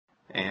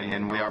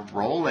And we are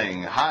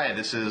rolling. Hi,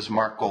 this is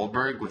Mark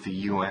Goldberg with the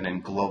UN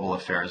and Global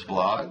Affairs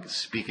blog,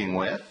 speaking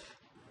with...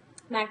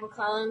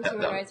 McClelland,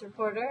 human rights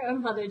reporter of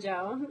Mother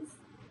Jones.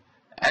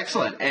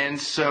 Excellent. And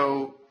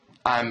so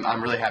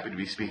I'm really happy to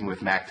be speaking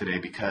with Mac today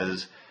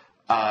because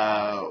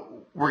we're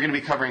going to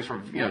be covering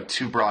sort of,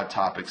 two broad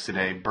topics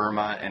today,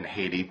 Burma and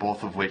Haiti,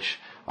 both of which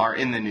are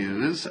in the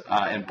news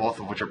and both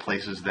of which are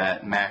places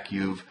that, Mac,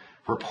 you've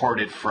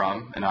reported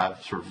from and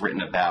I've sort of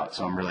written about.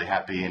 So I'm really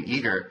happy and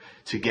eager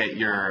to get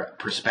your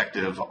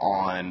perspective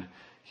on,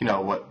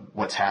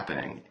 what's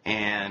happening.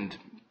 And,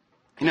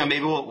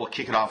 maybe we'll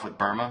kick it off with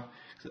Burma.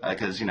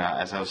 Because,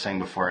 as I was saying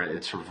before,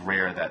 it's sort of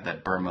rare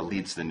that Burma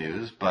leads the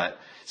news. But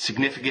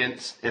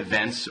significant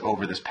events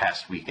over this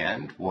past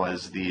weekend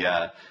was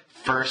the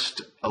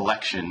first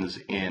elections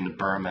in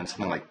Burma in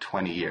something like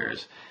 20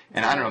 years.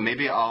 And I don't know,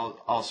 maybe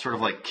I'll sort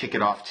of like kick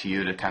it off to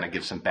you to kind of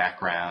give some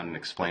background and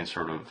explain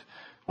sort of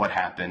what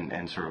happened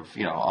and sort of,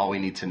 all we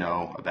need to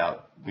know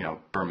about,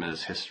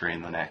 Burma's history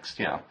in the next,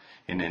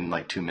 in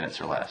like 2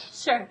 minutes or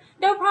less. Sure.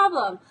 No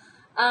problem.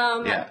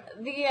 Yeah.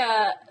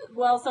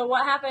 So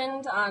what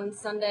happened on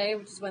Sunday,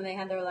 which is when they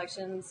had their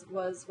elections,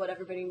 was what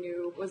everybody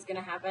knew was going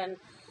to happen.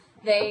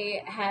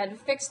 They had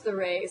fixed the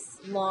race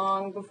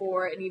long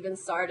before it even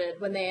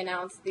started. When they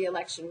announced the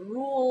election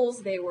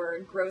rules, they were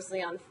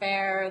grossly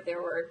unfair.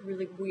 There were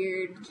really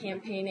weird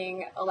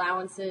campaigning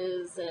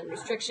allowances and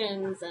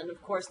restrictions. And,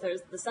 of course,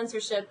 there's the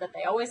censorship that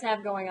they always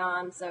have going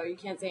on, so you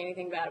can't say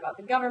anything bad about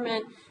the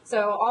government.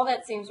 So all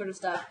that same sort of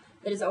stuff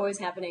that is always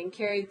happening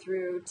carried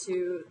through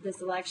to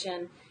this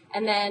election.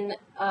 And then,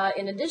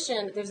 in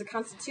addition, there's a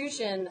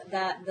constitution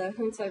that the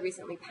junta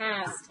recently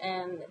passed,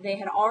 and they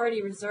had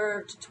already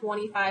reserved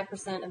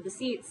 25% of the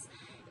seats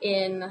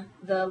in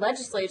the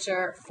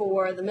legislature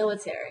for the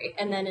military.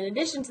 And then in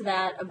addition to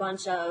that, a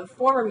bunch of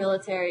former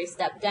military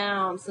stepped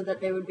down so that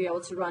they would be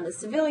able to run as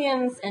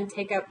civilians and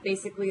take up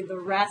basically the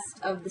rest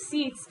of the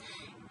seats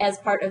as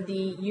part of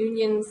the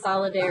Union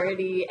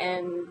Solidarity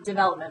and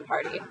Development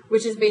Party,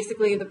 which is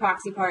basically the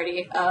proxy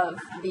party of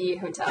the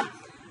junta.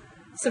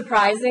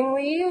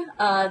 Surprisingly,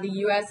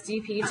 the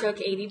USDP took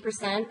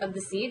 80% of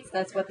the seats.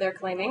 That's what they're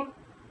claiming.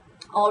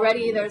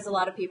 Already, there's a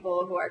lot of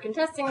people who are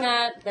contesting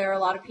that. There are a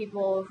lot of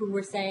people who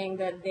were saying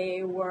that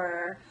they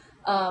were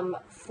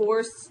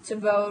forced to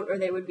vote, or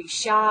they would be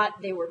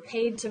shot, they were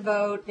paid to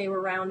vote, they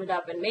were rounded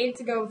up and made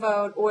to go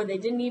vote, or they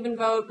didn't even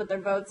vote, but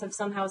their votes have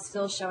somehow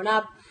still shown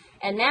up.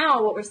 And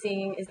now what we're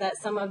seeing is that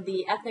some of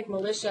the ethnic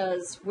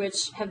militias,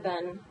 which have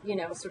been,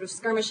 sort of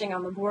skirmishing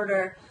on the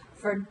border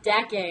for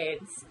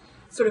decades,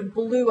 sort of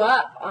blew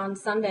up on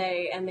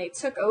Sunday, and they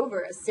took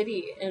over a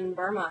city in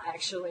Burma,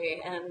 actually,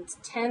 and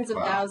tens of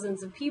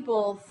thousands of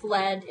people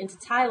fled into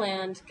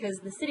Thailand because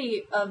the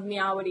city of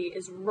Myawaddy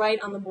is right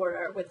on the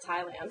border with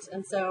Thailand.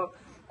 And so,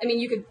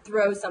 you could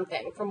throw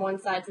something from one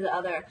side to the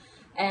other,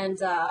 and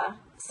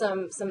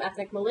some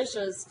ethnic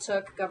militias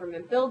took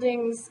government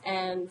buildings,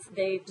 and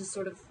they just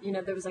sort of,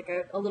 there was like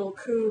a little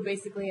coup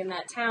basically in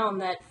that town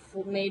that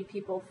made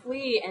people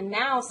flee, and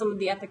now some of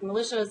the ethnic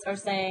militias are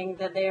saying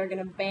that they are going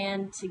to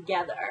band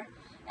together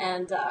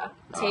and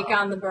take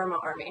on the Burma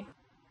army.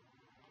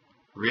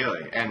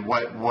 Really? And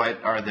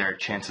what are their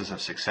chances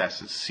of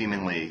success? It's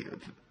seemingly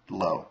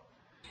low.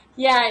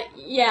 Yeah,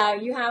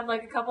 you have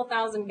like a couple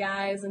thousand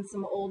guys and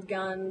some old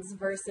guns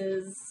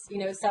versus,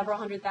 several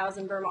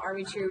 100,000 Burma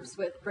army troops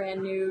with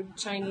brand new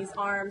Chinese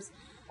arms.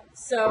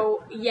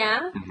 So,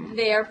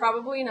 they are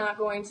probably not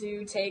going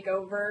to take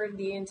over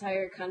the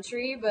entire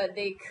country, but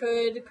they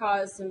could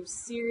cause some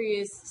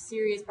serious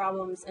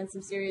problems and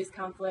some serious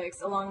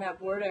conflicts along that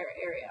border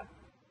area.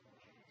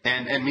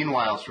 And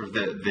meanwhile, sort of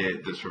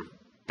the sort of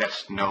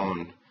best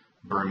known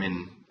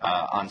Burman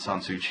Aung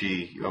San Suu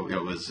Kyi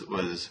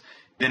was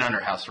been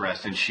under house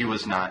arrest, and she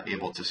was not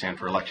able to stand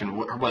for election.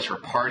 Was her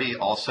party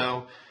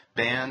also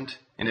banned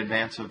in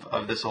advance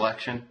of this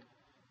election?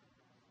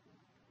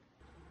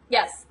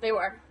 Yes, they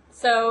were.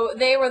 So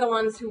they were the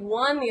ones who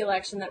won the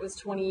election that was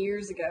 20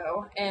 years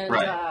ago, and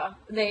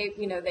they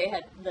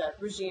had, the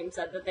regime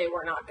said that they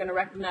were not going to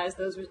recognize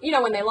those.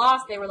 When they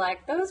lost, they were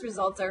like, those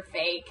results are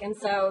fake, and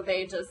so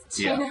they just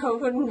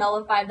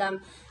nullified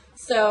them.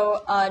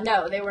 So,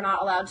 no, they were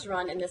not allowed to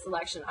run in this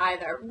election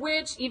either,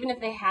 which, even if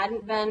they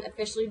hadn't been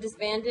officially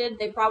disbanded,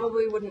 they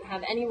probably wouldn't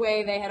have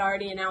anyway. They had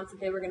already announced that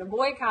they were going to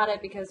boycott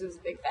it because it was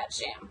a big fat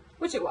sham,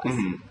 which it was.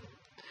 Mm-hmm.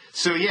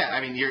 So, you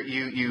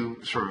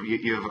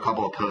have a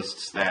couple of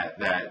posts that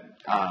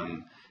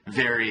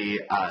very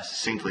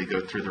succinctly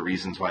go through the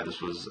reasons why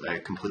this was a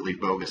completely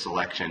bogus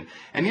election.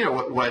 And,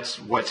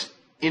 what's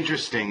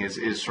interesting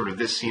is sort of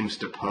this seems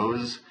to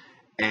pose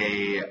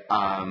a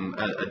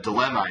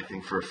dilemma, I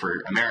think, for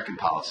American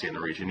policy in the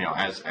region.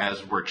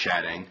 As we're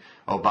chatting,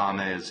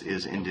 Obama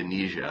is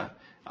Indonesia,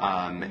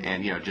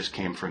 and just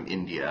came from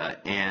India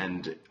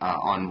and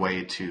on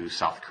way to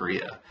South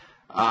Korea,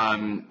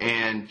 I've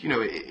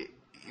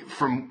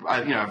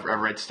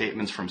read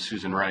statements from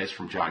Susan Rice,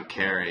 from John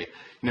Kerry,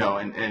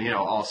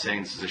 all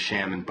saying this is a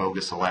sham and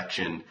bogus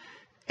election.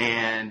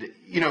 And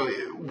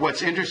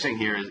what's interesting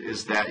here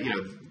is that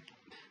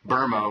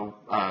Burma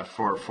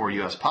for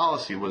U.S.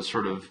 policy was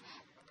sort of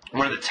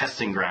one of the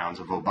testing grounds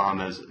of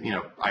Obama's,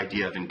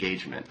 idea of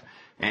engagement.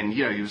 And,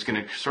 he was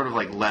going to sort of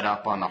like let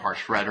up on the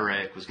harsh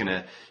rhetoric, was going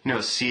to,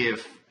 see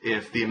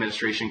if the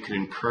administration could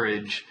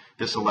encourage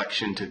this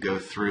election to go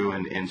through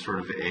in sort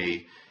of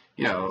a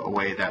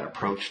way that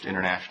approached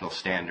international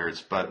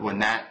standards. But when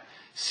that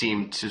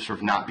seemed to sort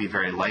of not be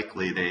very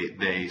likely,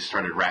 they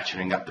started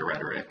ratcheting up the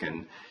rhetoric.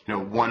 And,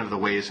 one of the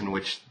ways in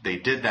which they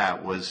did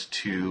that was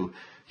to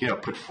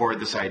put forward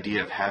this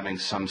idea of having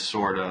some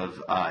sort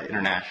of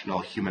international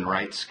human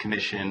rights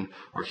commission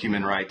or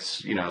human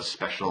rights,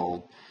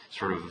 special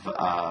sort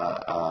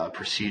of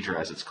procedure,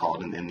 as it's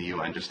called in the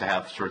UN, just to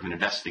have sort of an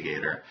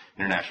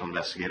international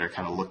investigator,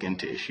 kind of look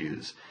into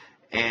issues.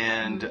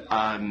 And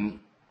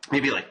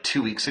maybe like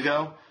 2 weeks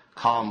ago,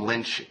 Colin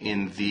Lynch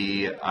in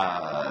the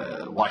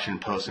Washington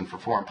Post and for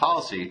Foreign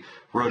Policy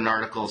wrote an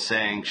article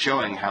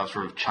showing how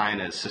sort of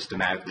China has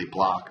systematically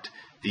blocked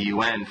the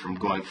UN from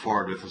going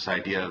forward with this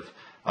idea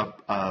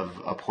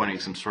of appointing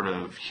some sort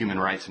of human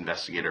rights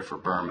investigator for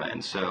Burma.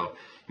 And so,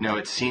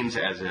 it seems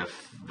as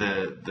if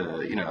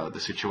the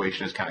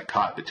situation is kind of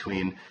caught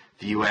between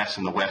the U.S.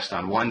 and the West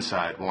on one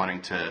side,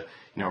 wanting to,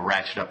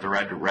 ratchet up the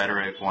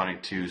rhetoric,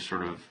 wanting to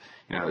sort of,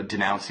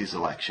 denounce these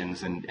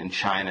elections, and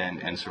China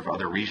and sort of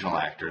other regional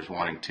actors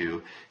wanting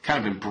to kind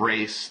of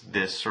embrace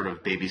this sort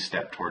of baby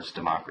step towards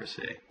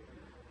democracy.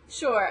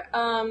 Sure.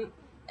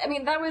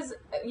 That was,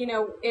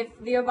 if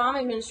the Obama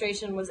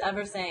administration was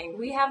ever saying,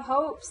 we have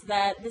hopes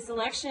that this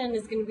election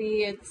is going to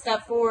be a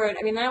step forward,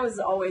 that was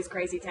always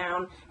crazy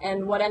town.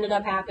 And what ended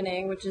up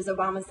happening, which is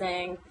Obama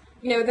saying,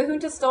 the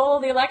junta stole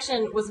the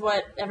election, was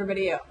what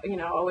everybody,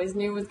 always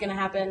knew was going to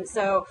happen.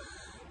 So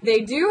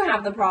they do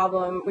have the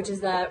problem, which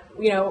is that,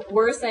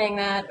 we're saying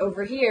that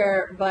over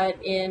here, but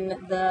in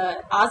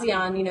the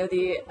ASEAN,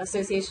 the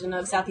Association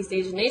of Southeast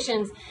Asian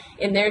Nations,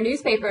 in their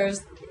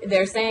newspapers,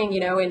 they're saying,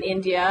 in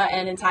India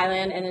and in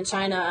Thailand and in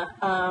China,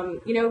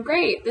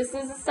 great, this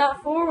is a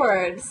step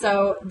forward.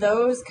 So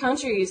those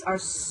countries are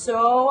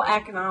so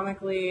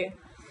economically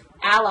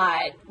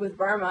allied with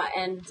Burma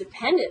and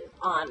dependent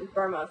on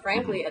Burma,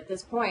 frankly, at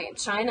this point.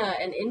 China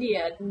and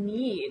India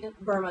need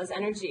Burma's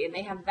energy, and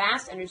they have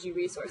vast energy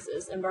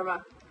resources in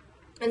Burma.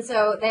 And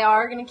so they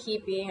are going to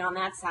keep being on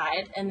that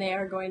side, and they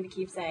are going to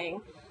keep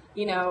saying,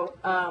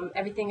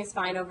 everything is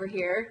fine over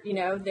here.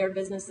 Their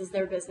business is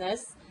their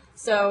business.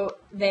 So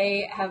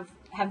they have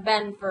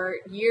been for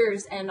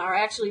years and are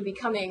actually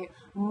becoming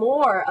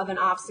more of an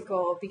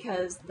obstacle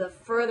because the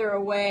further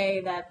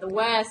away that the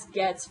West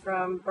gets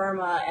from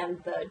Burma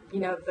and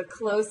the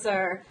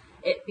closer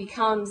it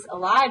becomes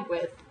allied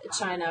with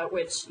China,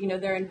 which,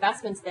 their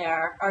investments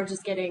there are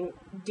just getting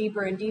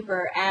deeper and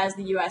deeper as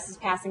the U.S. is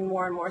passing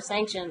more and more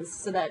sanctions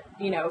so that,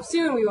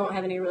 soon we won't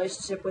have any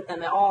relationship with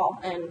them at all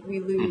and we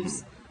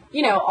lose,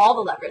 all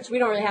the leverage. We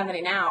don't really have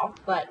any now,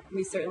 but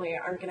we certainly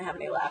aren't going to have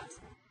any left.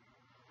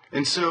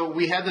 And so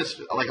we had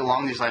this, like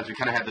along these lines, we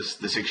kind of had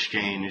this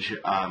exchange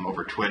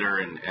over Twitter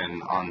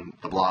and on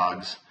the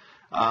blogs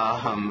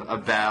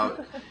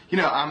about,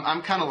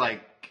 I'm kind of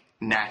like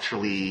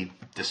naturally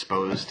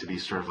disposed to be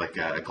sort of like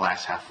a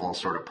glass half full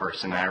sort of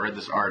person. And I read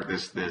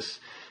this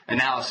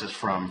analysis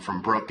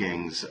from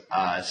Brookings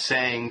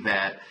saying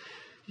that,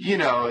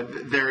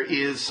 there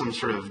is some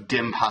sort of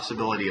dim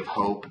possibility of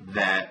hope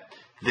that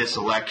this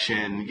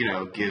election,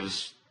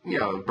 gives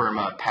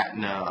Burma a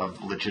patina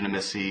of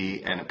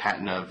legitimacy and a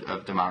patina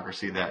of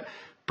democracy that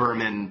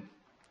the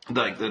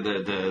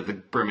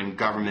Burman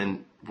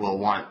government will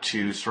want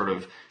to sort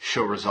of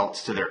show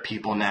results to their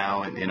people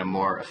now in a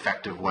more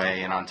effective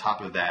way. And on top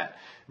of that,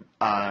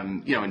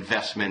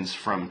 investments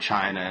from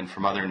China and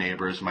from other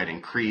neighbors might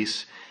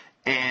increase.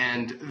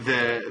 And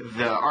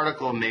the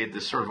article made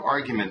this sort of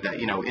argument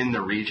that, in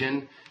the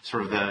region,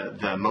 sort of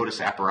the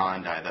modus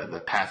operandi,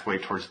 the pathway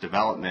towards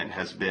development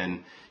has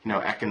been,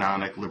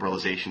 economic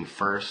liberalization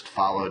first,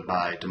 followed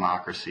by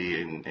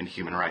democracy and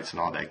human rights and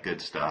all that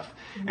good stuff.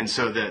 Mm-hmm. And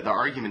so the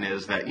argument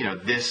is that,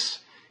 this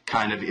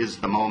kind of is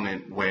the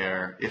moment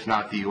where, if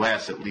not the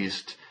U.S., at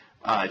least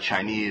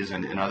Chinese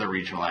and other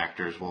regional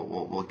actors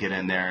will get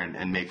in there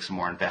and make some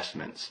more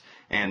investments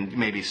and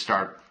maybe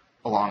start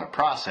along a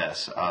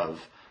process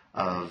of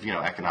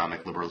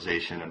economic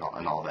liberalization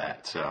and all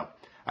that. So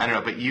I don't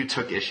know, but you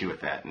took issue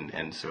with that,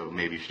 and so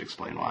maybe you should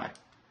explain why.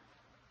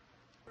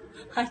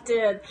 I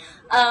did.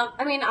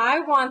 I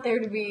want there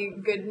to be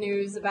good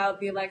news about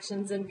the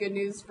elections and good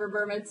news for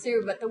Burma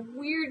too, but the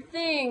weird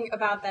thing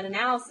about that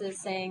analysis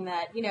saying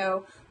that,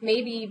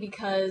 maybe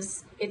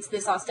because it's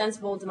this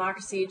ostensible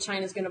democracy,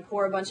 China's going to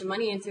pour a bunch of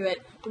money into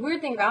it. The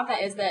weird thing about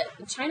that is that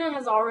China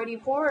has already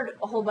poured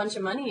a whole bunch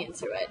of money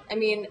into it.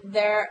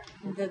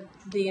 The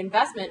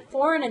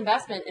foreign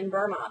investment in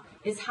Burma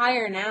is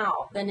higher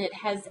now than it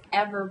has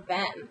ever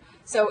been.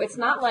 So it's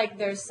not like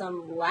there's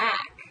some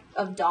lack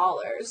of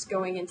dollars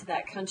going into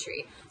that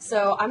country.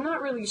 So I'm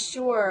not really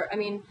sure,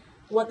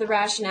 what the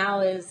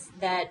rationale is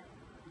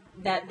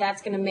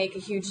that's going to make a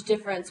huge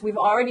difference. We've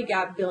already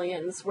got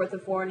billions worth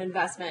of foreign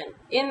investment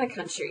in the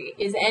country.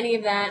 Is any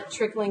of that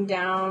trickling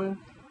down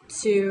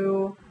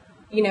to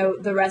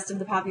the rest of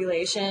the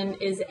population?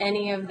 Is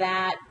any of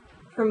that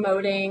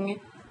promoting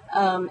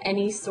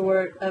any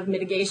sort of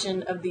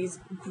mitigation of these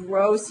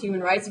gross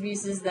human rights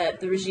abuses that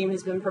the regime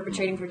has been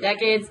perpetrating for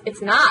decades?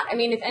 It's not. I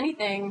mean, if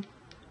anything,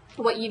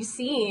 what you've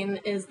seen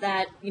is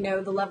that,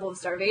 the level of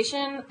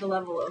starvation, the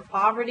level of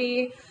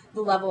poverty,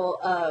 the level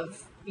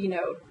of,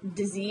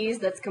 disease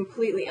that's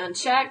completely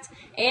unchecked,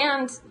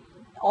 and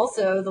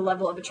also the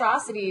level of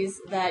atrocities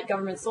that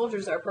government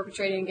soldiers are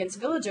perpetrating against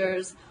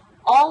villagers.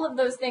 All of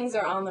those things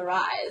are on the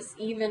rise,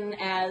 even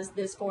as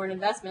this foreign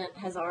investment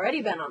has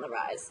already been on the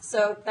rise.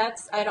 So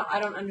I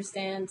don't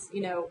understand,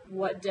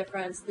 what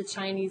difference the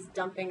Chinese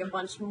dumping a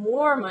bunch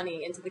more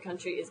money into the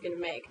country is going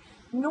to make.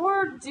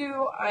 Nor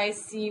do I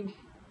see,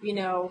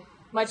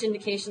 much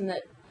indication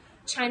that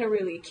China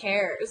really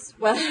cares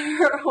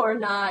whether or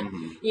not,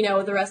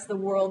 the rest of the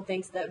world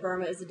thinks that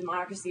Burma is a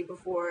democracy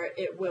before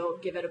it will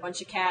give it a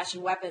bunch of cash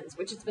and weapons,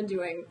 which it's been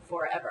doing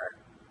forever.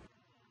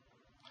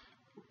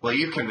 Well,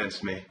 you've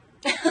convinced me.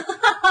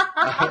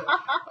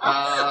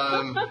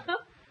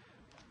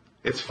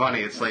 It's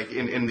funny. It's like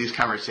in these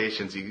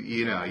conversations,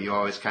 you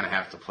always kind of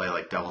have to play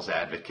like devil's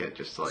advocate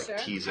just to Sure.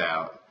 tease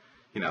out,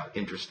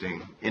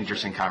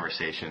 interesting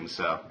conversations.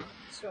 So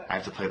Sure. I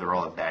have to play the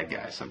role of bad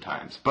guy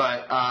sometimes.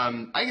 But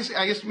I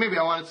guess maybe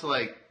I wanted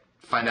to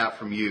find out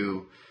from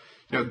you,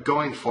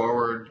 going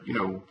forward,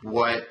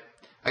 what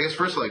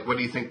first, what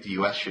do you think the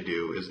U.S. should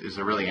do? Is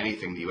there really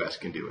anything the U.S.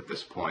 can do at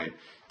this point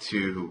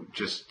to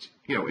just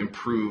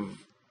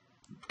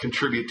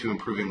contribute to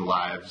improving the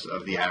lives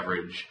of the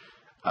average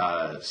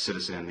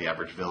citizen, the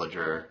average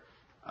villager?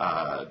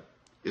 What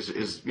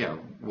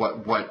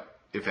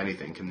if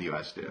anything can the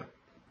U.S. do?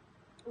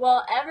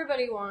 Well,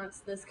 everybody wants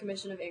this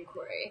commission of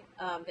inquiry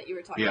that you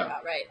were talking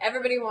about, right?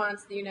 Everybody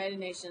wants the United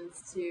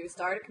Nations to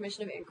start a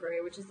commission of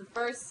inquiry, which is the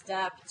first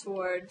step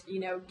toward,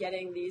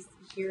 getting these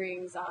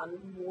hearings on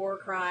war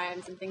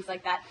crimes and things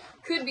like that.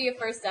 Could be a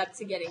first step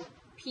to getting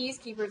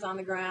peacekeepers on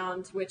the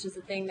ground, which is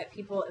a thing that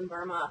people in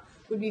Burma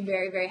would be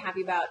very, very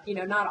happy about.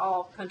 Not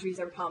all countries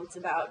are pumped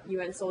about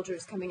UN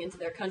soldiers coming into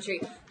their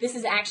country. This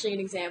is actually an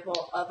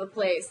example of a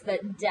place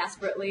that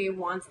desperately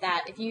wants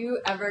that. If you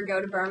ever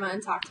go to Burma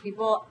and talk to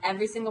people,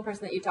 every single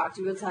person that you talk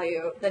to will tell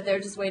you that they're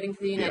just waiting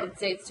for the United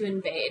States to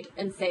invade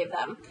and save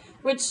them,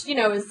 which,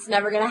 is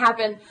never going to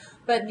happen.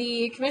 But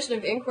the Commission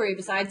of Inquiry,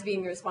 besides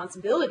being the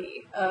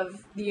responsibility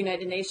of the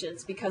United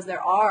Nations, because there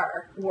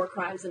are war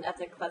crimes and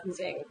ethnic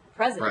cleansing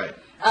present,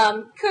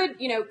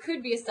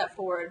 could be a step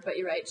forward. But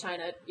you're right,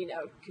 China,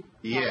 could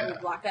probably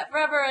block that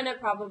forever, and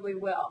it probably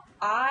will.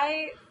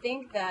 I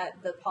think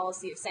that the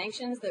policy of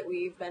sanctions that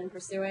we've been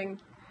pursuing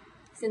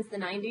since the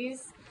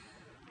 90s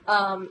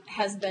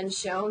has been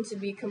shown to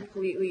be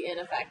completely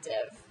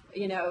ineffective.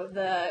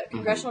 The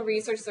Congressional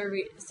Research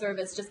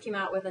Service just came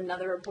out with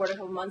another report a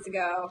couple months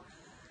ago,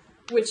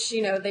 which,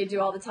 they do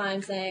all the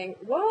time, saying,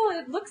 well,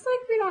 it looks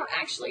like we don't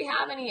actually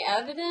have any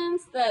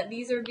evidence that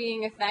these are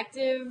being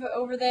effective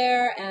over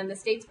there. And the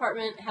State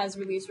Department has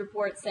released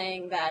reports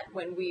saying that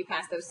when we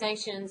pass those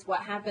sanctions,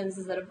 what happens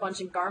is that a bunch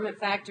of garment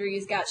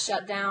factories got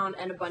shut down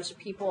and a bunch of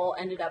people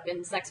ended up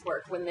in sex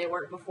work when they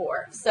weren't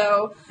before.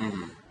 So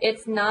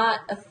it's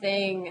not a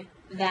thing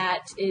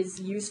that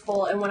is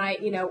useful. And when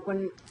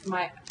when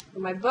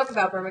my book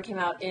about Burma came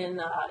out in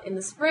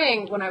the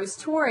spring, when I was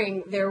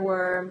touring, there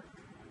were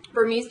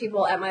Burmese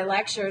people at my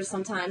lectures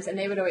sometimes, and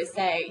they would always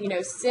say,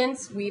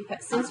 since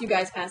you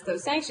guys passed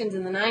those sanctions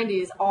in the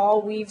 90s,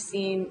 all we've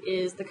seen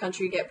is the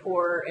country get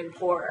poorer and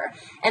poorer.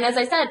 And as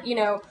I said,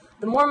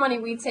 the more money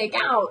we take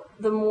out,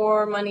 the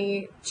more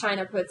money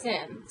China puts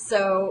in.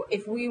 So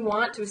if we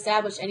want to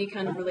establish any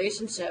kind of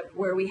relationship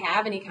where we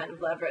have any kind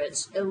of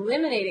leverage,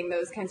 eliminating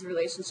those kinds of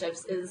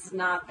relationships is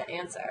not the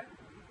answer.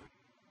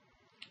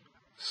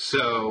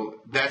 So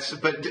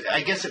but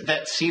I guess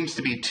that seems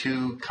to be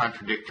two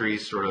contradictory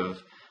sort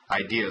of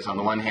ideas. On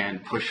the one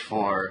hand, push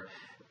for,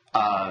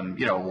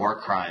 war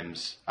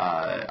crimes,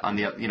 on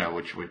the,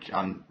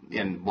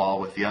 while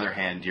with the other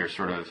hand, you're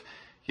sort of,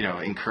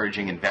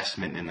 encouraging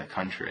investment in the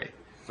country,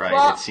 right?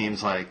 Well, it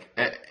seems like,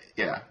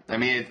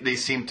 they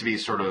seem to be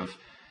sort of,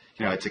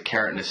 it's a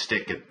carrot and a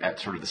stick at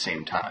sort of the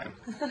same time.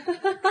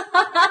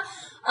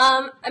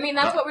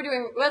 That's what we're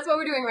doing. That's what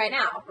we're doing right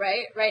now,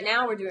 right? Right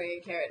now, we're doing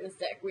a carrot and a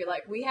stick.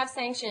 We have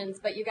sanctions,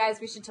 but you guys,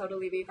 we should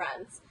totally be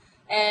friends.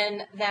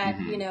 And that,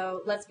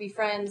 let's be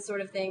friends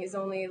sort of thing is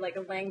only like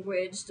a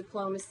language,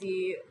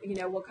 diplomacy,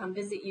 we'll come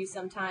visit you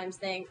sometimes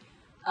thing.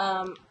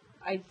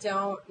 I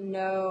don't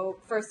know,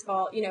 first of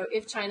all,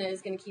 if China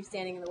is going to keep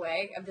standing in the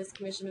way of this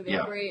commission of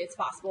inquiry, it's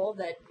possible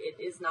that it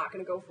is not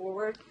going to go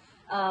forward.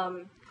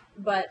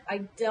 But I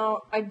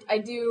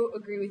do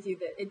agree with you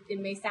that it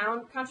may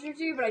sound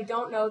contradictory, but I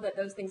don't know that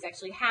those things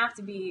actually have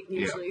to be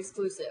mutually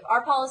exclusive.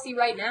 Our policy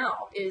right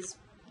now is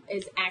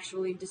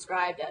actually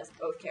described as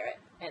both carrot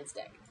and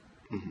stick.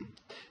 Mm-hmm.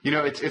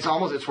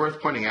 It's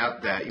worth pointing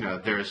out that,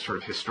 there is sort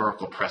of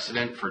historical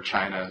precedent for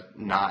China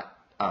not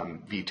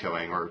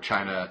vetoing or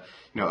China,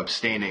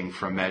 abstaining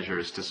from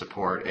measures to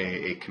support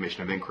a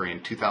commission of inquiry in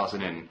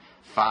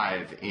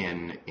 2005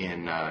 in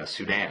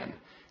Sudan.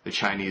 the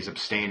Chinese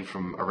abstained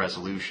from a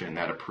resolution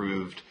that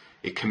approved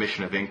a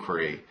commission of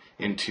inquiry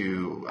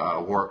into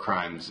war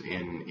crimes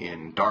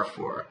in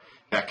Darfur.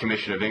 That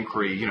commission of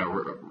inquiry,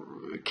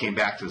 came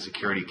back to the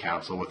Security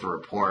Council with a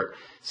report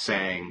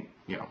saying,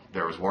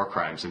 there was war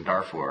crimes in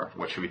Darfur.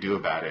 What should we do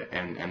about it?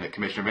 And the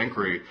commission of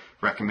inquiry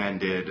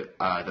recommended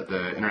that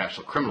the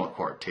International Criminal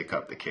Court take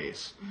up the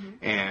case.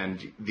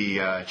 And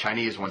the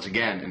Chinese, once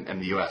again,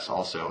 and the U.S.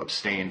 also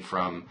abstained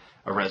from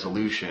a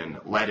resolution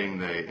letting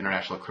the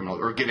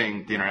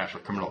giving the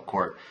International Criminal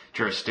Court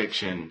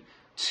jurisdiction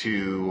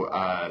to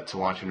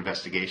launch an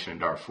investigation in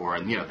Darfur,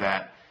 and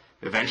that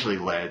eventually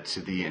led to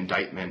the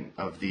indictment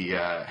of the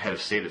head of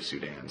state of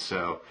Sudan.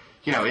 So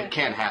it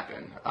can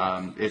happen.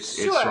 It's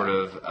sort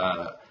of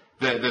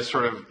the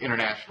sort of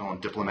international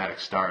and diplomatic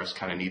stars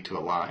kind of need to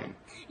align.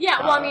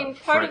 Yeah, well, I mean,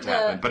 part of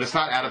the but it's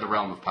not out of the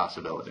realm of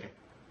possibility.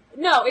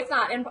 No, it's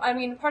not. And I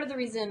mean, part of the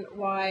reason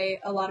why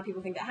a lot of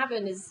people think that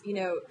happened is,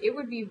 it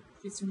would be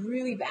just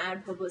really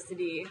bad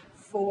publicity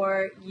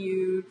for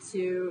you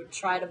to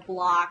try to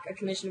block a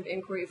commission of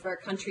inquiry for a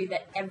country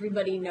that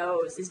everybody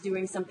knows is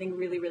doing something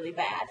really, really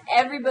bad.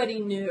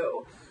 Everybody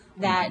knew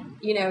that,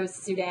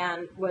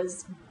 Sudan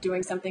was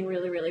doing something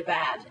really, really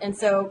bad. And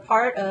so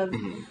part of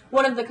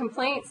one of the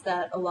complaints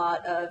that a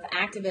lot of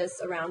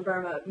activists around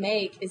Burma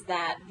make is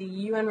that the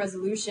UN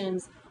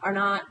resolutions are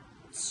not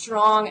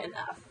strong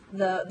enough.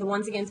 The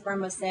ones against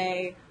Burma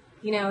say,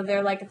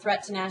 they're like a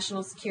threat to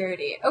national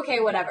security. Okay,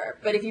 whatever.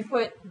 But if you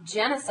put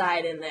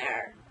genocide in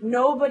there,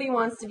 nobody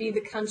wants to be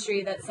the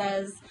country that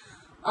says,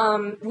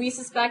 we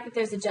suspect that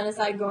there's a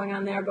genocide going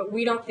on there, but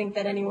we don't think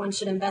that anyone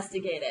should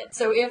investigate it.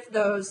 So if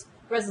those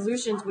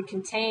resolutions would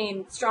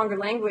contain stronger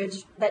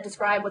language that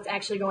describe what's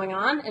actually going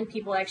on, and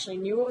people actually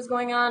knew what was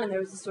going on, and there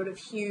was a sort of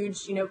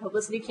huge,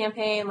 publicity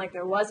campaign like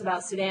there was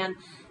about Sudan,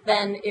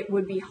 then it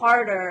would be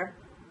harder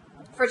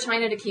for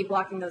China to keep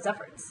blocking those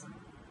efforts.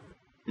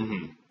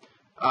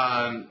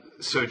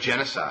 So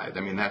genocide,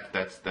 I mean,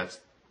 is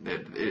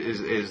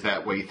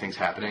that what you think's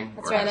happening?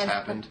 That's or right. has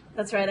happened?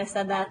 That's right. I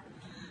said that.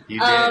 You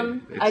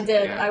did. I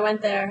did. Yeah. I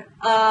went there.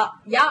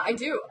 Yeah, I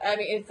do. I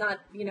mean, it's not,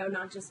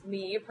 not just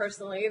me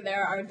personally.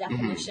 There are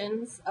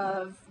definitions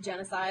of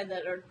genocide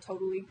that are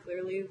totally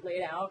clearly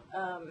laid out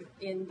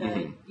in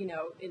the,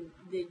 in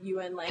the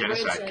UN language.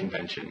 Genocide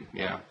Convention,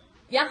 yeah.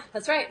 Yeah,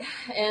 that's right.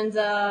 And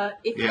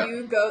if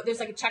you go, there's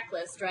like a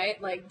checklist,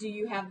 right? Like, do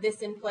you have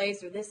this in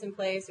place, or this in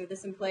place, or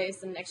this in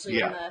place? And actually,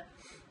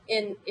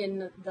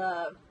 in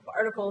the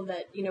article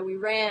that we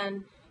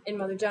ran in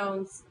Mother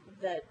Jones,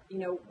 that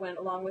went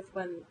along with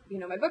when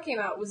my book came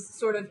out, was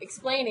sort of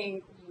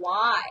explaining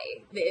why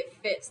it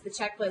fits the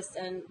checklist.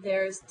 And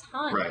there's a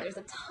ton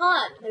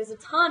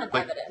of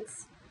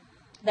evidence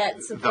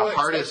that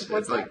supports.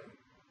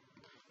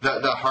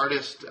 The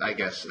hardest, I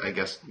guess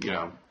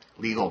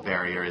legal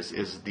barrier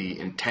is the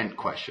intent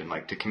question.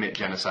 Like, to commit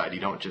genocide,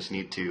 you don't just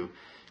need to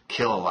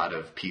kill a lot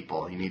of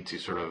people. You need to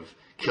sort of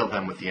kill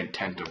them with the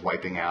intent of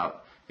wiping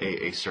out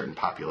a certain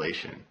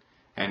population.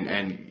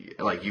 And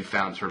like, you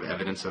found sort of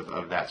evidence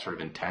of that sort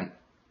of intent?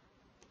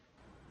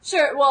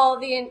 Sure. Well,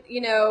 the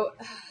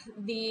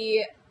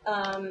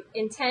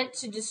intent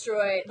to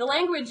destroy, the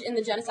language in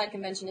the Genocide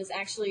Convention is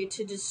actually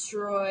to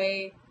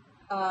destroy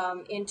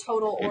in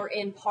total or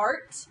in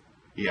part.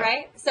 Yeah.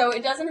 Right? So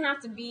it doesn't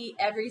have to be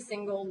every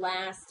single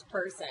last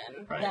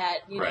person that,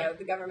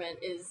 the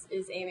government is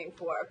aiming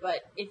for.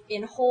 But if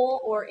in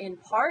whole or in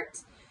part,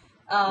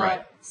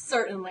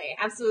 certainly,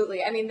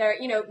 absolutely. I mean,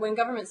 when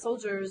government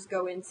soldiers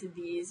go into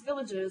these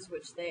villages,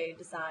 which they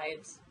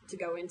decide to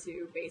go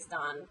into based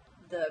on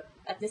the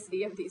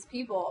ethnicity of these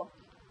people,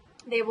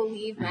 they will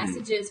leave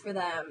messages for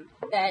them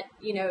that,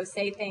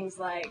 say things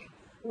like,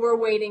 we're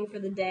waiting for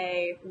the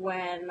day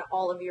when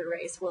all of your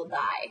race will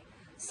die.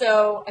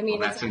 So, I mean,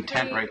 that's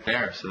intent right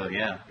there. So,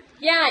 yeah.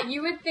 Yeah,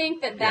 you would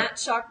think that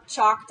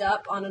chalked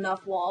up on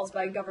enough walls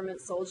by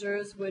government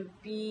soldiers would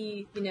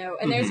be,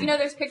 and there's,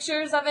 there's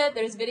pictures of it,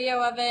 there's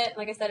video of it.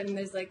 Like I said, I mean,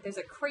 there's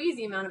a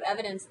crazy amount of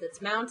evidence that's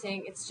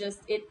mounting. It's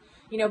just,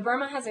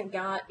 Burma hasn't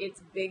got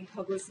its big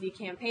publicity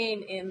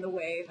campaign in the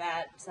way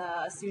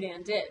that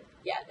Sudan did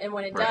yet. And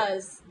when it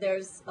does,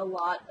 there's a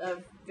lot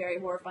of very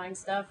horrifying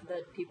stuff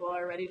that people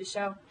are ready to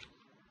show.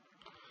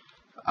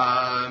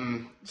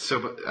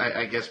 So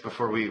I guess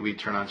before we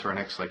turn on to our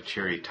next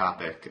cheery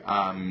topic,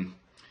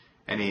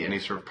 any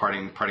sort of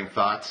parting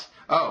thoughts?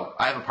 Oh,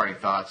 I have a parting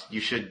thoughts. You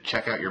should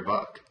check out your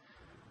book.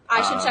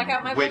 I should check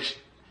out my book?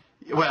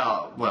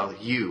 Well,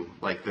 you,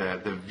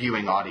 the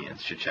viewing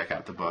audience, should check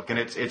out the book, and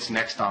it's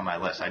next on my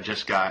list. I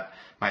just got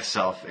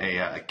myself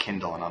a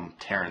Kindle, and I'm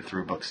tearing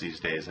through books these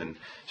days. And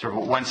sort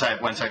of once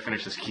I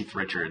finish this Keith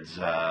Richards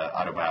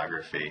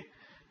autobiography,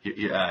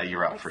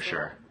 you're up for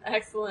sure.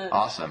 Excellent.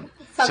 Awesome.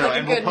 Sounds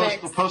like a good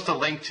mix. We'll post a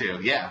link to.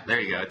 Yeah, there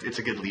you go. It's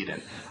a good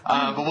lead-in.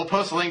 But we'll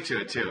post a link to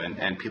it too,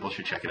 and people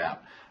should check it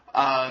out.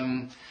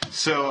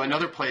 So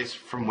another place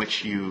from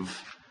which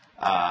you've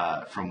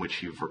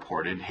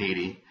reported,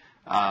 Haiti,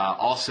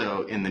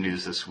 also in the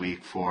news this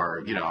week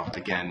for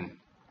again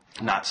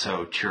not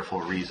so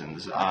cheerful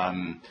reasons.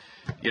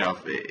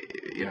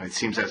 It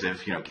seems as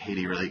if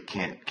Haiti really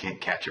can't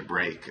catch a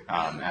break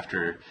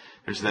after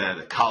there's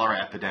the cholera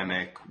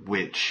epidemic,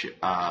 which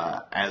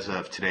as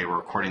of today, we're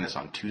recording this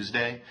on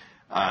Tuesday.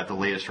 The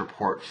latest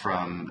report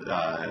from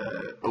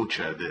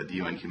OCHA, the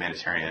UN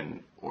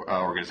humanitarian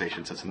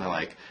organization, said something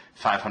like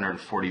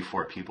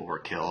 544 people were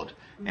killed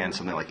and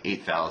something like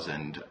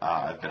 8,000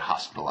 have been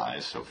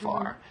hospitalized so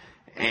far.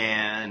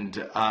 And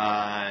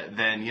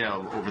then,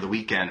 over the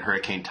weekend,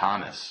 Hurricane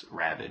Thomas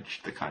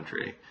ravaged the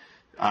country.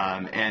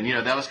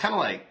 That was kind of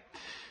like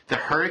the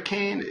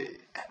hurricane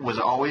was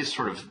always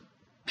sort of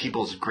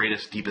people's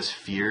greatest, deepest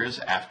fears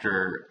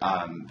after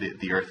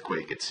the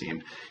earthquake, it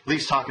seemed. At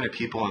least talking to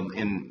people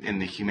in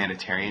the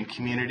humanitarian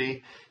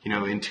community,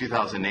 in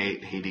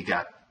 2008, Haiti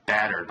got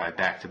battered by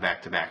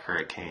back-to-back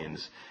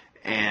hurricanes.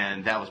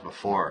 And that was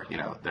before,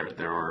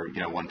 there were,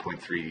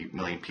 1.3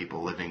 million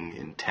people living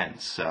in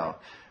tents. So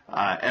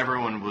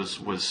everyone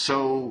was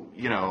so,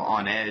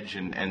 on edge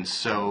and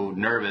so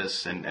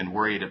nervous and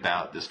worried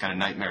about this kind of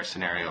nightmare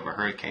scenario of a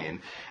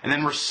hurricane. And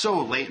then we're so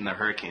late in the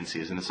hurricane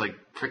season. It's like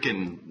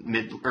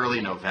freaking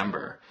early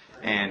November.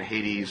 And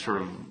Haiti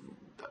sort of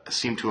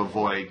seemed to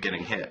avoid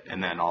getting hit.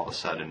 And then all of a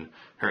sudden,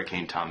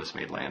 Hurricane Thomas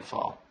made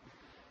landfall.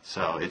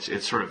 So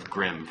it's sort of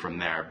grim from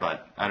there.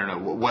 But I don't know,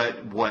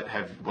 what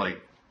have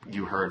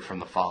you heard from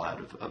the fallout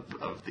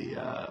of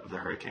the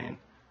hurricane?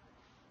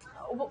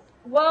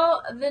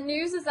 Well, the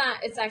news is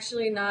that it's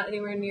actually not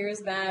anywhere near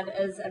as bad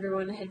as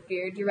everyone had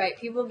feared. You're right.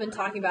 People have been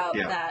talking about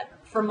that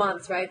for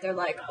months, right? They're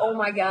like, oh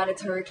my God,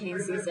 it's hurricane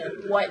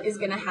season. What is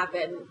going to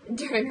happen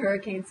during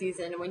hurricane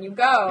season? And when you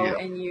go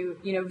and you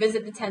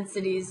visit the tent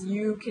cities,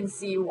 you can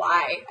see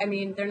why. I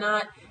mean, they're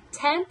not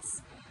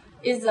tents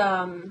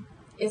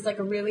is like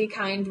a really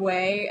kind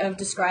way of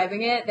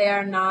describing it. They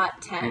are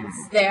not tents.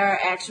 They are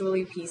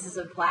actually pieces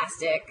of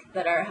plastic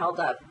that are held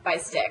up by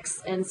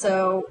sticks. And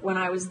so when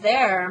I was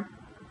there,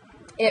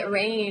 it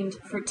rained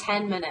for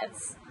 10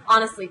 minutes.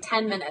 Honestly,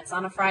 10 minutes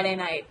on a Friday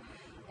night.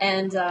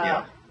 And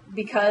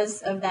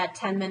because of that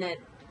 10-minute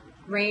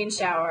rain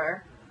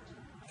shower,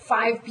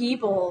 5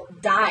 people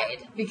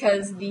died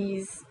because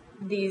these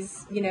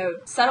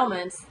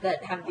settlements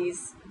that have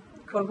these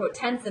quote-unquote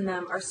tents in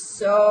them are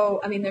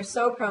they're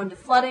so prone to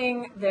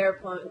flooding, they're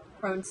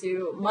prone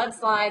to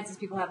mudslides, these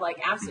people have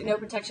absolutely no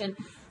protection.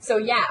 So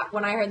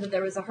when I heard that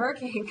there was a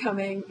hurricane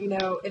coming,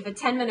 if a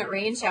 10-minute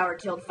rain shower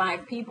killed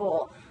 5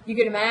 people, you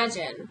could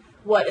imagine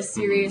what a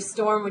serious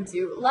storm would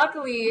do.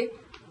 Luckily,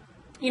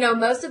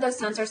 most of those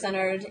tents are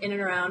centered in and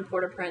around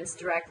Port-au-Prince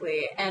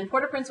directly, and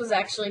Port-au-Prince was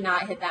actually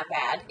not hit that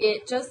bad.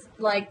 It just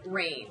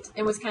rained.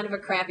 It was kind of a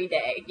crappy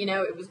day.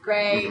 It was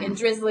gray and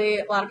drizzly.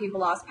 A lot of people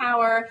lost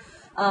power.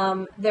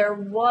 There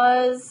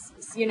was,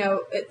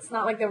 it's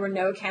not like there were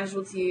no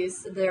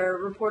casualties. They're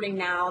reporting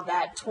now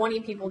that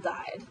 20 people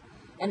died,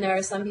 and there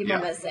are some people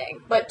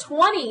missing. But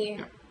 20,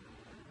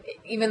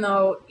 even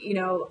though,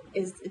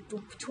 is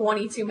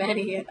 20 too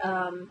many,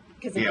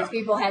 because if these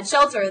people had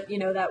shelter,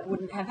 that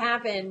wouldn't have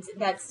happened.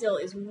 That still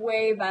is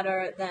way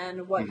better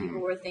than what people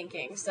were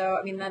thinking. So,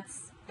 I mean,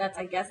 that's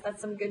I guess that's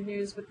some good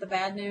news with the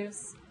bad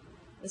news.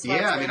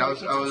 Yeah, I mean, I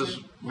was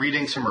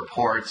reading some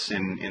reports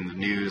in the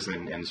news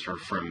and sort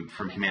of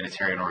from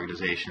humanitarian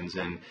organizations,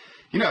 and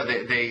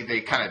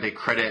they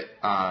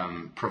credit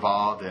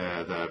Preval,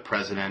 the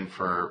president,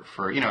 for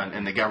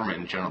and the government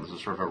in general. This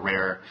is sort of a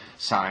rare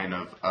sign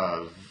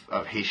of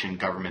Haitian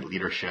government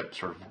leadership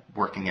sort of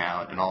working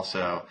out, and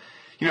also,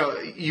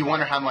 you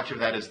wonder how much of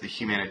that is the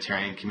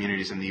humanitarian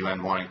communities in the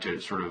UN wanting to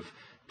sort of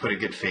put a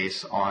good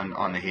face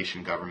on the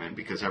Haitian government,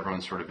 because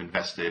everyone's sort of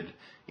invested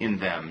in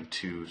them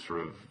to sort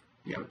of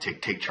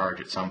take charge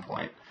at some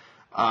point.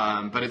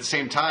 But at the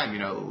same time,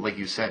 like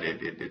you said,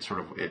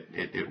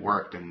 it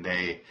worked, and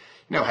they,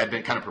 had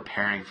been kind of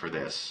preparing for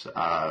this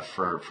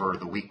for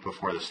the week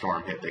before the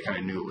storm hit. They kind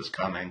of knew it was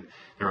coming.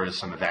 There was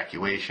some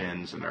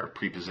evacuations, and they're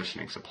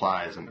pre-positioning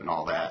supplies and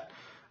all that.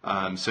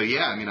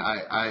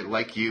 I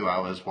like you, I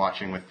was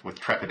watching with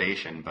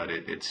trepidation, but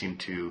it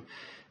seemed to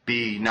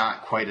be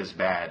not quite as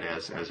bad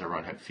as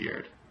everyone had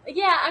feared.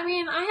 Yeah, I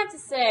mean, I have to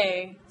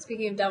say,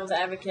 speaking of devil's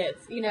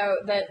advocates,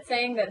 that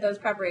saying that those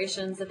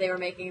preparations that they were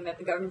making, that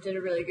the government did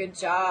a really good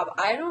job,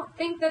 I don't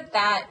think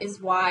that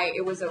is why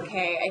it was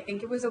okay. I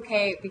think it was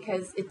okay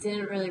because it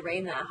didn't really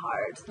rain that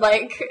hard.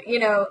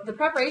 The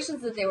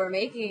preparations that they were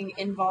making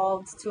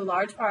involved, to a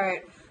large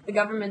part, the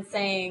government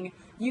saying,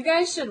 you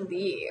guys should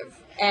leave.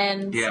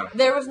 And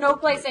there was no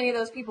place any of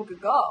those people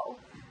could go.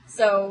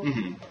 So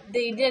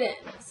they didn't.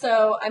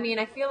 So, I mean,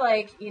 I feel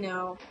like,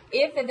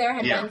 if there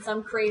had been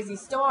some crazy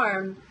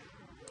storm,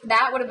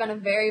 that would have been a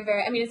very,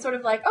 very, I mean, it's sort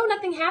of like, oh,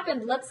 nothing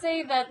happened. Let's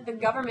say that the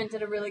government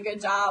did a really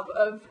good job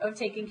of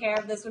taking care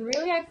of this. When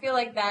really I feel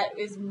like that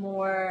is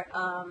more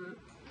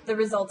the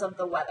result of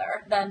the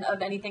weather than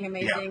of anything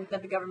amazing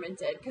that the government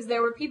did. Because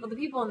there were the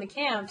people in the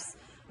camps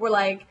were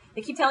like,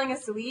 they keep telling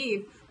us to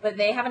leave, but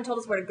they haven't told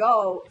us where to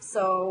go.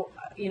 So,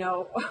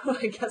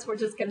 I guess we're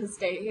just going to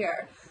stay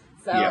here.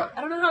 So I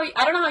don't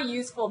know how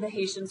useful the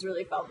Haitians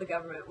really felt the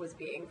government was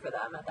being for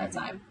them at that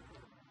time.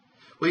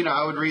 Well,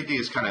 I would read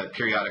these kind of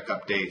periodic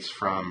updates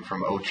from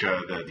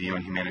OCHA, the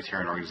UN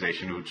humanitarian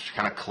organization, which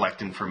kind of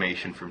collect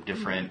information from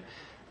different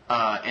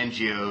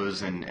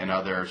NGOs and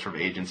other sort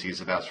of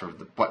agencies about sort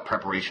of what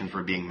preparations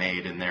were being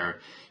made, and they're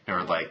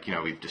like,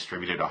 we've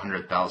distributed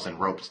 100,000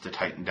 ropes to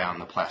tighten down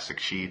the plastic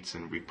sheets,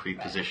 and we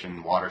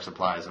pre-positioned water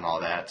supplies and all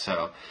that.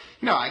 So,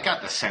 I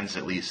got the sense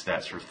at least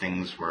that sort of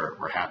things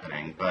were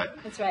happening. But,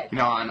 that's right.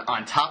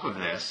 On top of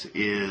this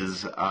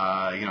is,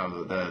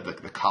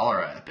 the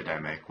cholera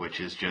epidemic, which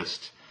is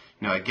just,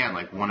 again,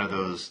 like one of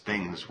those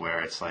things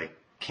where it's like,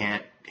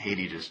 can't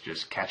Haiti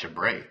just catch a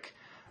break?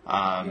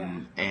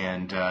 And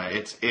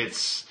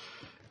it's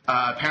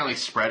apparently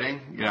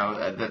spreading.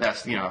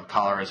 That's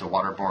cholera is a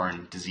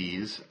waterborne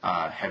disease.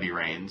 Heavy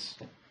rains,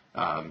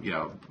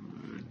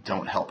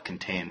 don't help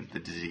contain the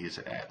disease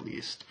at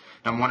least.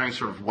 And I'm wondering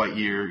sort of what what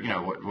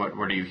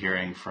are you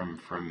hearing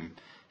from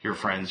your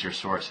friends, your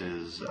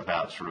sources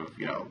about sort of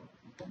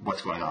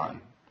what's going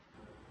on?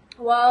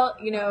 Well,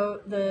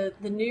 the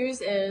news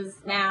is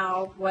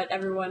now what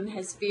everyone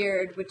has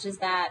feared, which is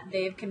that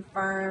they've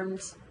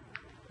confirmed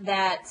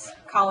that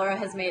cholera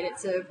has made it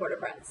to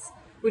Port-au-Prince,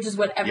 which is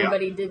what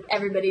everybody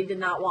did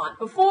not want.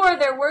 Before,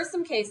 there were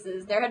some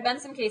cases. There had been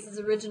some cases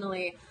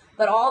originally,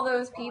 but all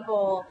those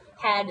people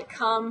had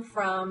come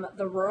from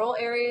the rural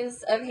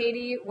areas of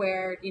Haiti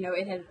where,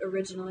 it had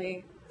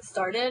originally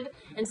started.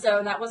 And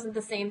so that wasn't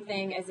the same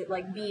thing as it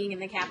like being in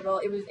the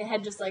capital. It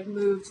had just like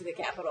moved to the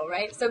capital,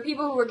 right? So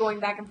people who were going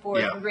back and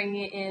forth and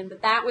bringing it in,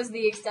 but that was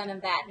the extent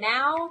of that.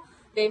 Now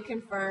they've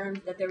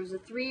confirmed that there was a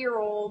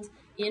 3-year-old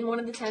in one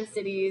of the 10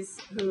 cities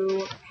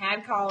who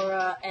had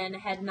cholera and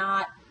had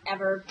not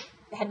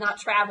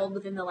traveled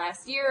within the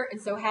last year,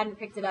 and so hadn't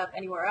picked it up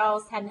anywhere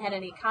else, hadn't had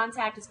any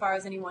contact as far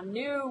as anyone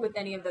knew with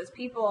any of those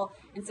people.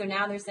 And so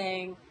now they're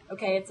saying,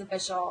 okay, it's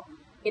official,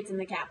 it's in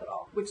the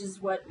capital, which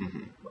is what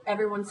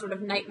everyone's sort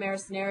of nightmare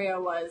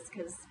scenario was,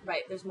 because,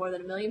 right, there's more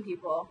than 1 million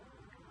people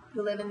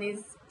who live in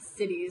these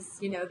cities,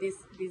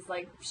 these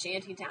like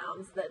shanty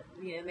towns that,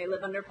 they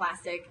live under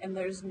plastic, and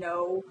there's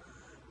no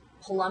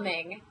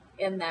plumbing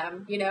in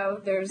them,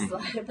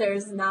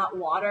 there's not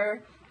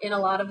water in a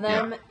lot of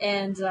them,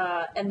 and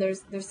there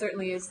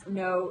certainly is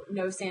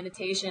no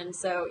sanitation.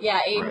 So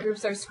aid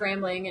groups are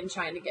scrambling and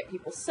trying to get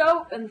people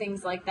soap and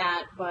things like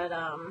that. But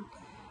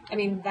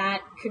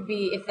that could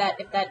be, if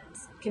that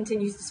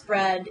continues to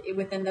spread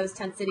within those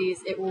 10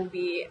 cities, it will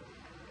be.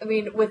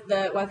 With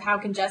how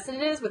congested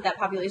it is, with that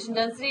population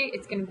density,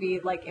 it's going to be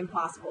like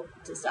impossible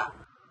to stop.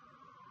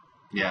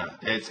 Yeah,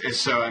 it's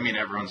so.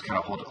 Everyone's kind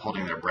of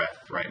holding their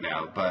breath right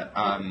now. But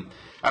I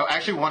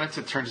actually wanted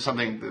to turn to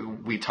something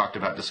that we talked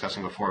about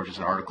discussing before, which is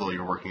an article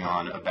you're working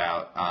on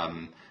about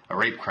a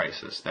rape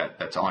crisis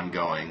that's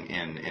ongoing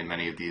in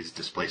many of these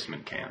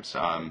displacement camps.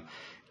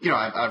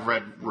 I've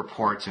read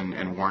reports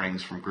and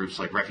warnings from groups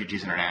like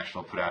Refugees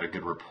International put out a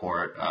good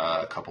report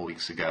a couple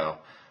weeks ago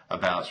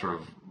about sort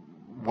of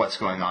what's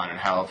going on and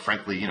how,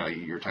 frankly,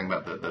 you're talking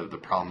about the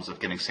problems of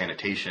getting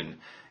sanitation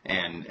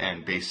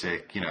and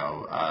basic,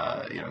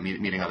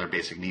 meeting other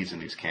basic needs in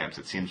these camps.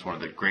 It seems one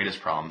of the greatest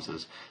problems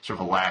is sort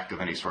of a lack of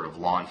any sort of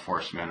law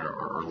enforcement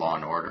or law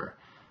and order.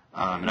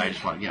 And I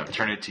just want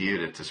turn it to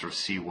you to sort of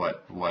see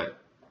what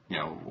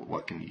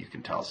you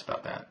can tell us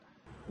about that.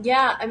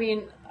 Yeah,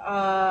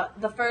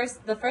 the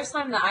first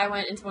time that I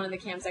went into one of the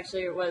camps,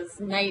 actually, it was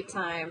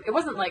nighttime. It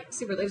wasn't like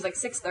super, it was like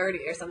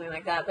 6:30 or something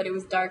like that, but it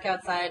was dark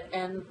outside,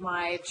 and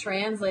my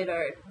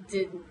translator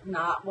did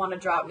not want to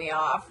drop me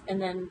off,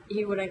 and then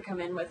he wouldn't come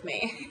in with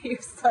me. He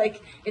was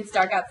like, it's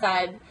dark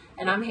outside,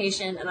 and I'm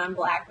Haitian, and I'm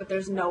black, but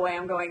there's no way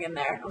I'm going in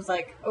there. I was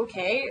like,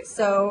 okay,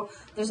 so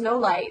there's no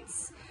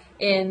lights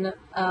in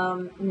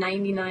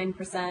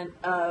 99%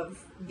 of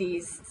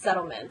these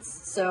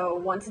settlements. So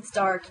once it's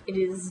dark, it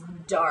is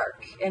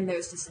dark, and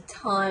there's just a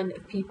ton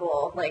of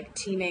people like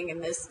teeming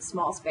in this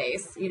small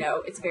space.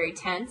 It's very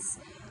tense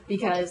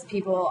because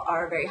people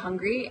are very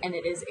hungry, and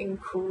it is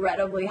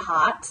incredibly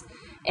hot,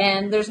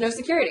 and there's no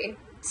security.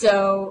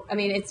 So,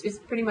 it's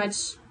pretty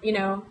much,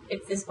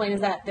 it's as plain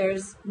as that.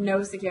 There's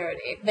no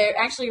security. There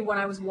actually, when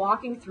I was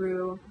walking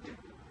through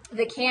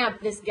the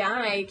camp, this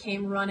guy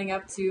came running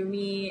up to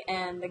me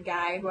and the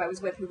guy who I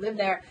was with who lived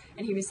there,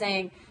 and he was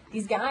saying,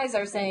 these guys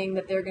are saying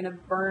that they're going to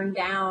burn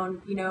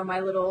down,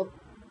 my little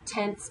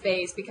tent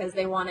space because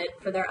they want it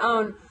for their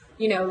own,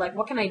 like,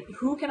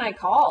 who can I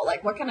call?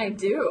 Like, what can I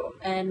do?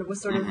 And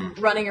was sort of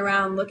running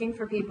around looking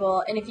for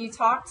people. And if you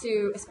talk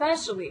to,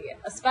 especially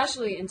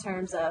in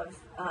terms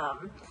of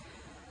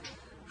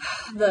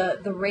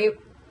the rape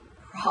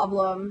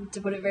problem, to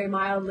put it very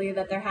mildly,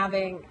 that they're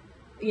having,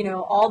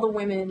 all the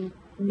women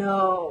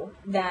know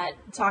that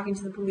talking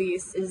to the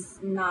police is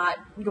not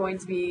going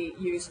to be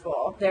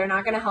useful. They're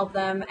not going to help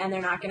them, and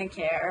they're not going to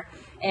care.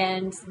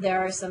 And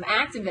there are some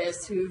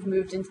activists who've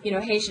moved into,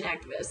 Haitian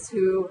activists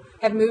who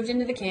have moved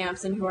into the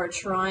camps and who are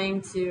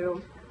trying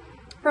to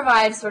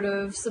provide sort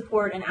of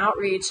support and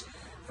outreach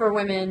for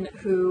women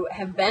who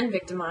have been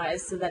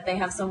victimized so that they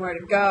have somewhere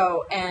to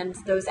go. And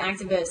those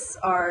activists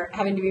are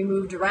having to be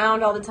moved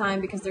around all the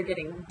time because they're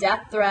getting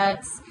death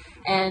threats.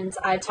 And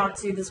I talked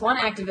to this one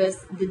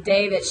activist the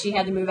day that she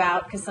had to move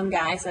out because some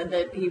guy said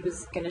that he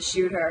was going to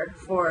shoot her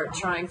for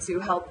trying to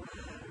help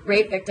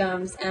rape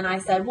victims. And I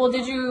said, well,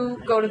 did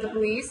you go to the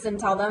police and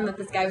tell them that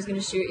this guy was going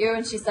to shoot you?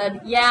 And she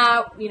said,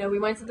 yeah, we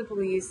went to the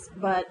police,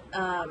 but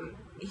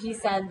he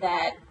said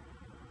that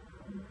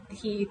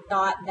he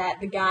thought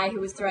that the guy who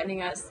was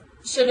threatening us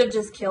should have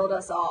just killed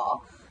us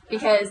all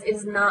because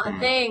it's not a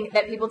thing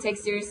that people take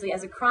seriously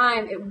as a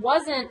crime. It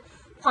wasn't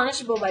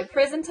punishable by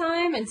prison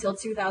time until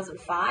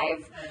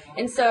 2005.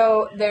 And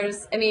so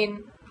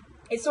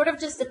it's sort of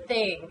just a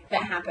thing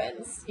that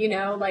happens,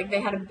 like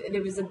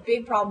there was a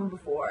big problem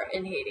before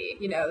in Haiti.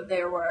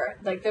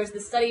 There's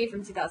the study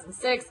from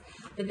 2006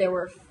 that there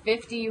were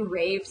 50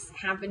 rapes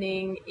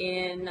happening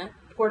in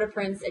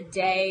Port-au-Prince a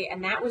day,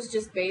 and that was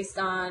just based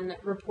on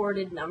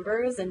reported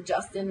numbers and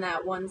just in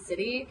that one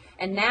city.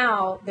 And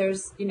now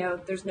there's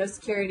no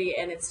security,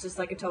 and it's just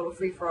like a total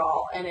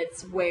free-for-all, and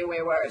it's way,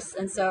 way worse.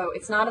 And so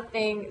it's not a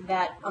thing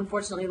that,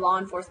 unfortunately, law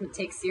enforcement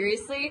takes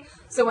seriously.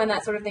 So when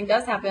that sort of thing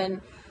does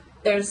happen,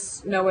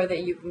 there's nowhere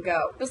that you can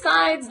go.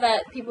 Besides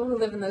that, people who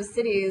live in those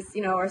cities,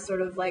 are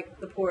sort of like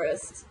the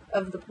poorest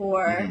of the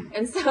poor. Mm-hmm.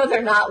 And so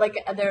they're not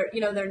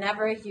they're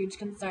never a huge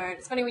concern.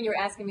 It's funny when you were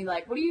asking me,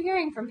 what are you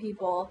hearing from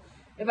people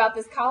about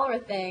this cholera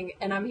thing?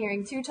 And I'm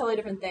hearing two totally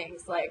different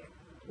things.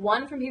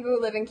 One from people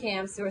who live in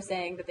camps who are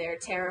saying that they're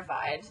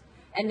terrified.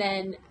 And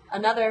then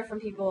another from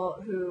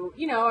people who,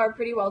 are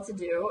pretty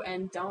well-to-do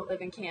and don't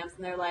live in camps.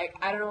 And they're like,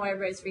 I don't know why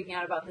everybody's freaking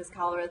out about this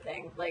cholera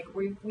thing.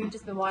 We've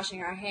just been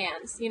washing our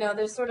hands.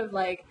 There's sort of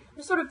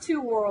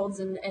two worlds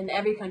in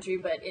every country.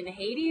 But in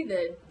Haiti,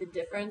 the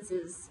difference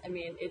is,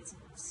 it's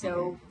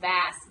so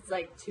vast. It's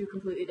like two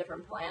completely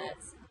different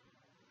planets.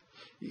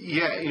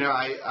 Yeah,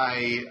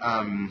 I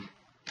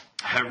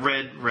have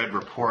read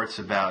reports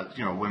about,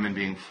 women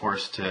being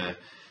forced to,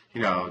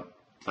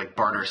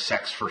 barter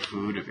sex for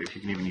food, if you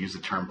can even use the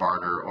term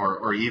barter,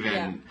 or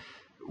even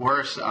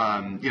worse,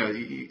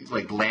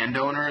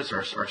 landowners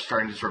are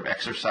starting to sort of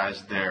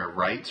exercise their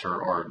rights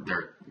or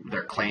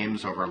their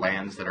claims over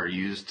lands that are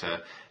used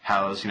to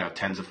house,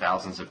 tens of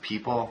thousands of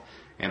people,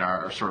 and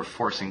are sort of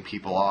forcing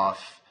people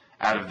off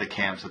out of the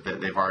camps that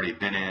they've already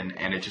been in.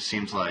 And it just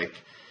seems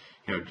like,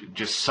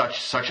 just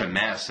such a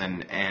mess.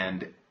 And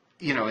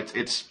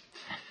it's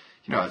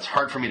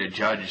hard for me to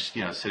judge,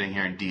 sitting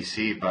here in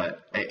D.C.,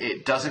 but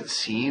it doesn't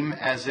seem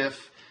as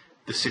if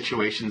the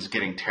situation's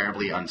getting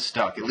terribly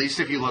unstuck. At least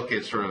if you look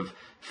at sort of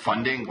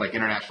funding, like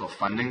international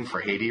funding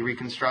for Haiti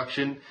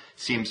reconstruction,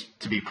 seems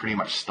to be pretty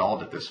much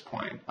stalled at this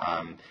point.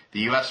 The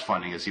U.S.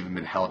 funding has even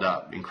been held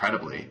up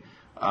incredibly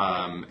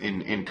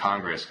in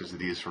Congress because of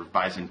these sort of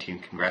Byzantine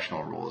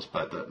congressional rules.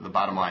 But the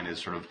bottom line is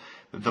sort of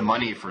the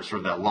money for sort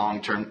of that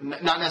long-term,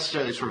 not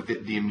necessarily sort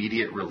of the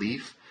immediate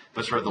relief,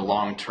 but sort of the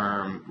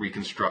long-term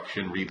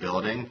reconstruction,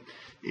 rebuilding,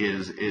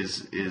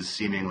 is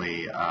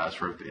seemingly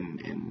sort of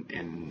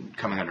in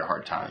coming under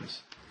hard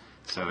times.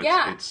 So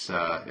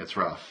it's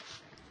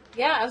rough.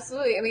 Yeah,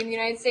 absolutely. The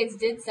United States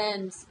did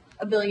send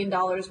 $1 billion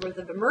worth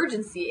of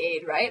emergency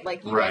aid, right?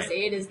 U.S.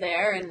 aid is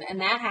there,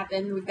 and that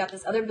happened. We've got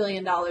this other $1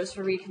 billion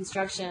for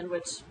reconstruction,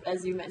 which,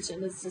 as you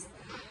mentioned, is just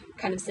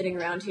kind of sitting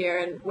around here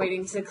and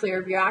waiting to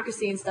clear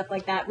bureaucracy and stuff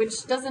like that,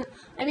 which doesn't,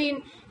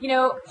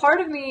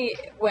 part of me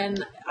when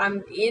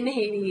I'm in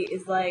Haiti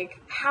is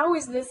how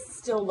is this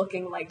still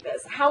looking like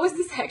this? How is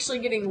this actually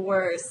getting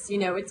worse?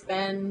 It's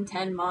been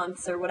 10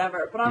 months or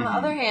whatever. But on the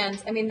other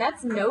hand,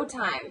 that's no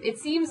time. It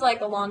seems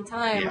like a long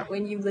time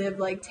when you live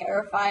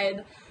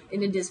terrified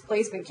in a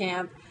displacement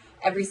camp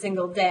every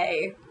single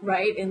day,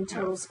 right? In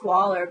total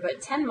squalor. But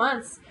 10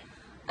 months,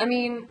 I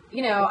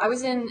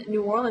was in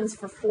New Orleans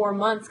for 4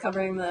 months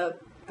covering the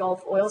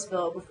Gulf oil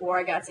spill before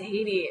I got to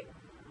Haiti.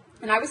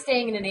 And I was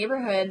staying in a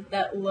neighborhood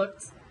that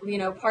looked,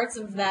 parts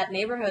of that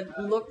neighborhood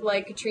looked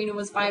like Katrina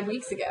was 5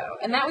 weeks ago.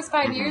 And that was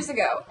 5 years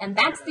ago. And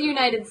that's the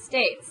United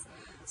States.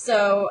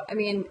 So,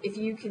 if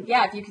you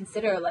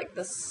consider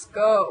the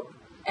scope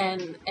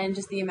and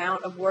just the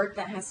amount of work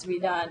that has to be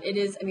done, it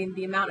is,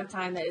 the amount of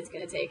time that it's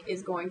going to take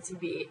is going to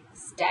be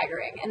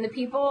staggering. And the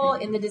people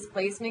in the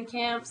displacement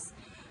camps,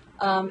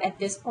 at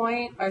this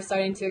point, are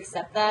starting to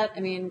accept that.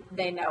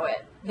 They know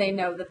it. They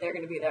know that they're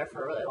going to be there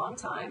for a really long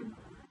time.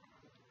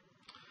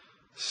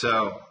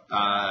 So,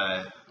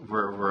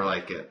 we're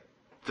at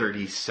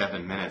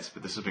 37 minutes,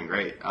 but this has been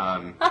great.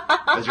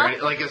 Is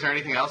there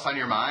anything else on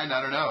your mind?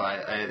 I don't know.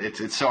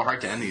 It's so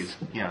hard to end these,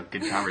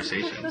 good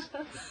conversations.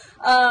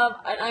 And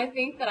I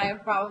think that I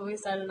have probably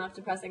said enough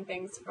depressing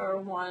things for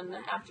one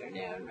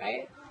afternoon,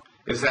 right?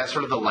 Is that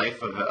sort of the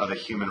life of a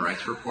human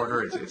rights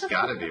reporter? It's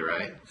got to be,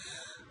 right?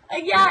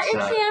 Yeah, it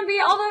can be.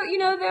 Although,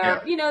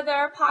 there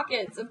are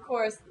pockets, of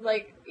course.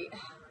 I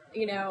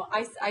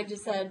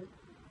just said,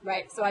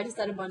 right. So I just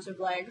said a bunch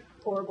of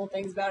horrible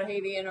things about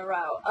Haiti in a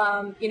row.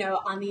 On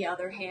the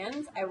other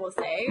hand, I will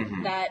say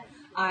that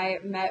I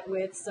met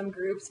with some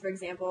groups, for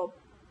example,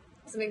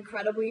 some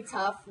incredibly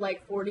tough,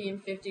 like 40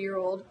 and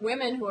 50-year-old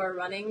women who are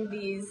running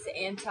these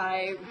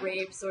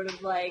anti-rape sort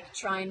of like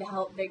trying to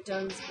help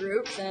victims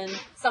groups, and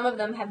some of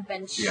them have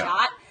been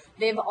shot.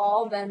 They've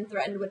all been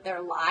threatened with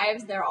their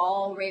lives. They're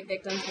all rape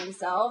victims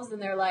themselves,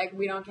 and they're like,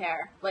 we don't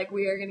care. Like,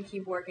 we are going to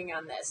keep working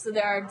on this. So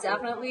there are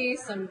definitely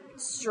some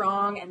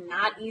strong and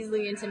not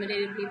easily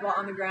intimidated people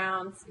on the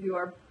ground who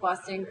are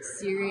busting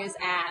serious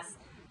ass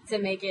to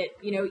make it,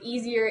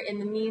 easier in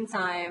the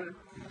meantime,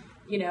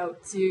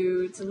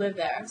 to live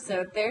there.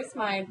 So there's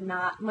my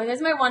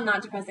one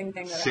not depressing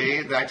thing.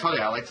 See, I told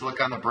you I like to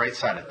look on the bright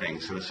side of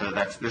things. So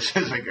this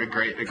is a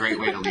great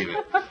way to leave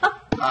it.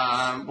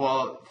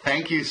 Well,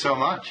 thank you so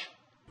much.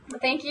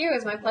 Thank you. It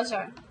was my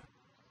pleasure.